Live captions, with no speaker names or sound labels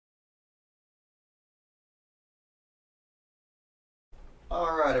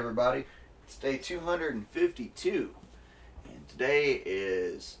Alright everybody, it's day 252 and today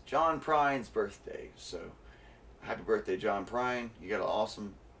is John Prine's birthday. So happy birthday John Prine. You got an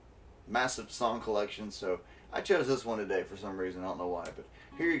awesome massive song collection, so I chose this one today for some reason. I don't know why, but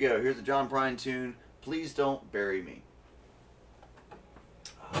here you go. Here's a John Prine tune, Please Don't Bury Me.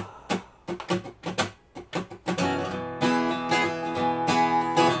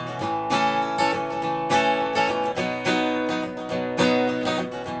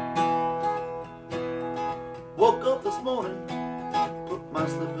 Woke up this morning, put my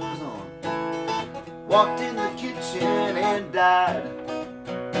slippers on, walked in the kitchen and died.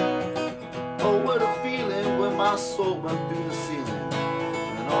 Oh, what a feeling when my soul went through the ceiling,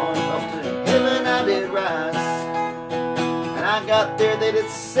 and on up to heaven I did rise. And I got there, they did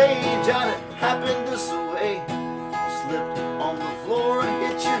say, John, it happened this way. You slipped on the floor and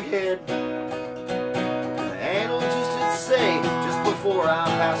hit your head. And the angel just did say, just before I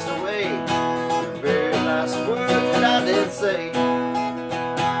passed away, last word that I did say,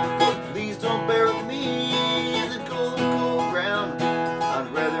 but please don't bury me in the cold, cold ground. I'd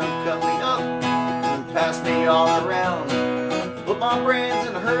rather them cut me up than pass me all around. Put my brains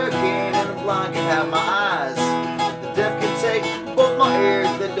in a hurricane and the blind can have my eyes. The deaf can take both my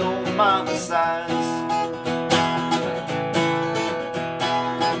ears, they don't mind the size.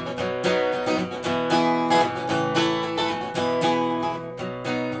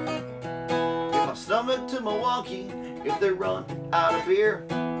 Stomach to Milwaukee if they run out of beer.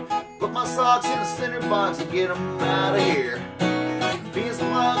 Put my socks in a center box and get them out of here. Feed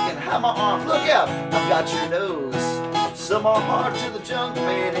some luck and have my arms. Look out, I've got your nose. Sell my heart to the junk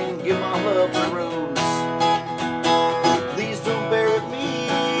man and give my love to Rose. Please don't bury me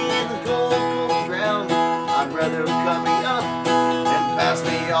in the cold, cold ground. I'd rather cut me up and pass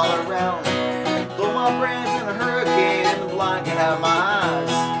me all around. Throw my brains in a hurricane and the blind can have my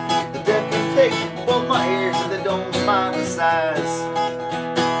eyes. The deaf can take both my ears and they don't mind the size.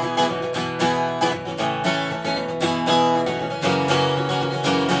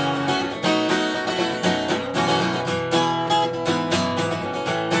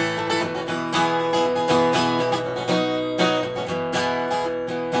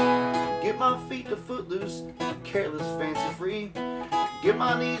 Get my feet to footloose, careless, fancy free. Get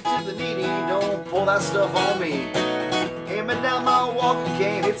my knees to the needy, don't pull that stuff on me. Hand me down my walking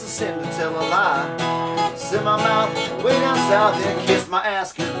cane, it's a sin to tell a lie. Send my mouth way down south and kiss my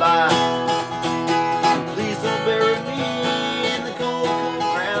ass goodbye. Please don't bury me in the cold, cold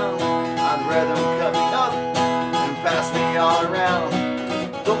ground. I'd rather them cut me up and pass me all around.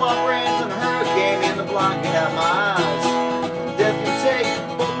 Throw my brains in a hurricane and the blind can have my eyes. The deaf can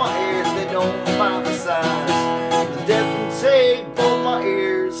take both my ears, they don't mind the size. The deaf can take both my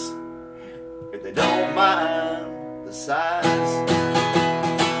ears if they don't mind the size.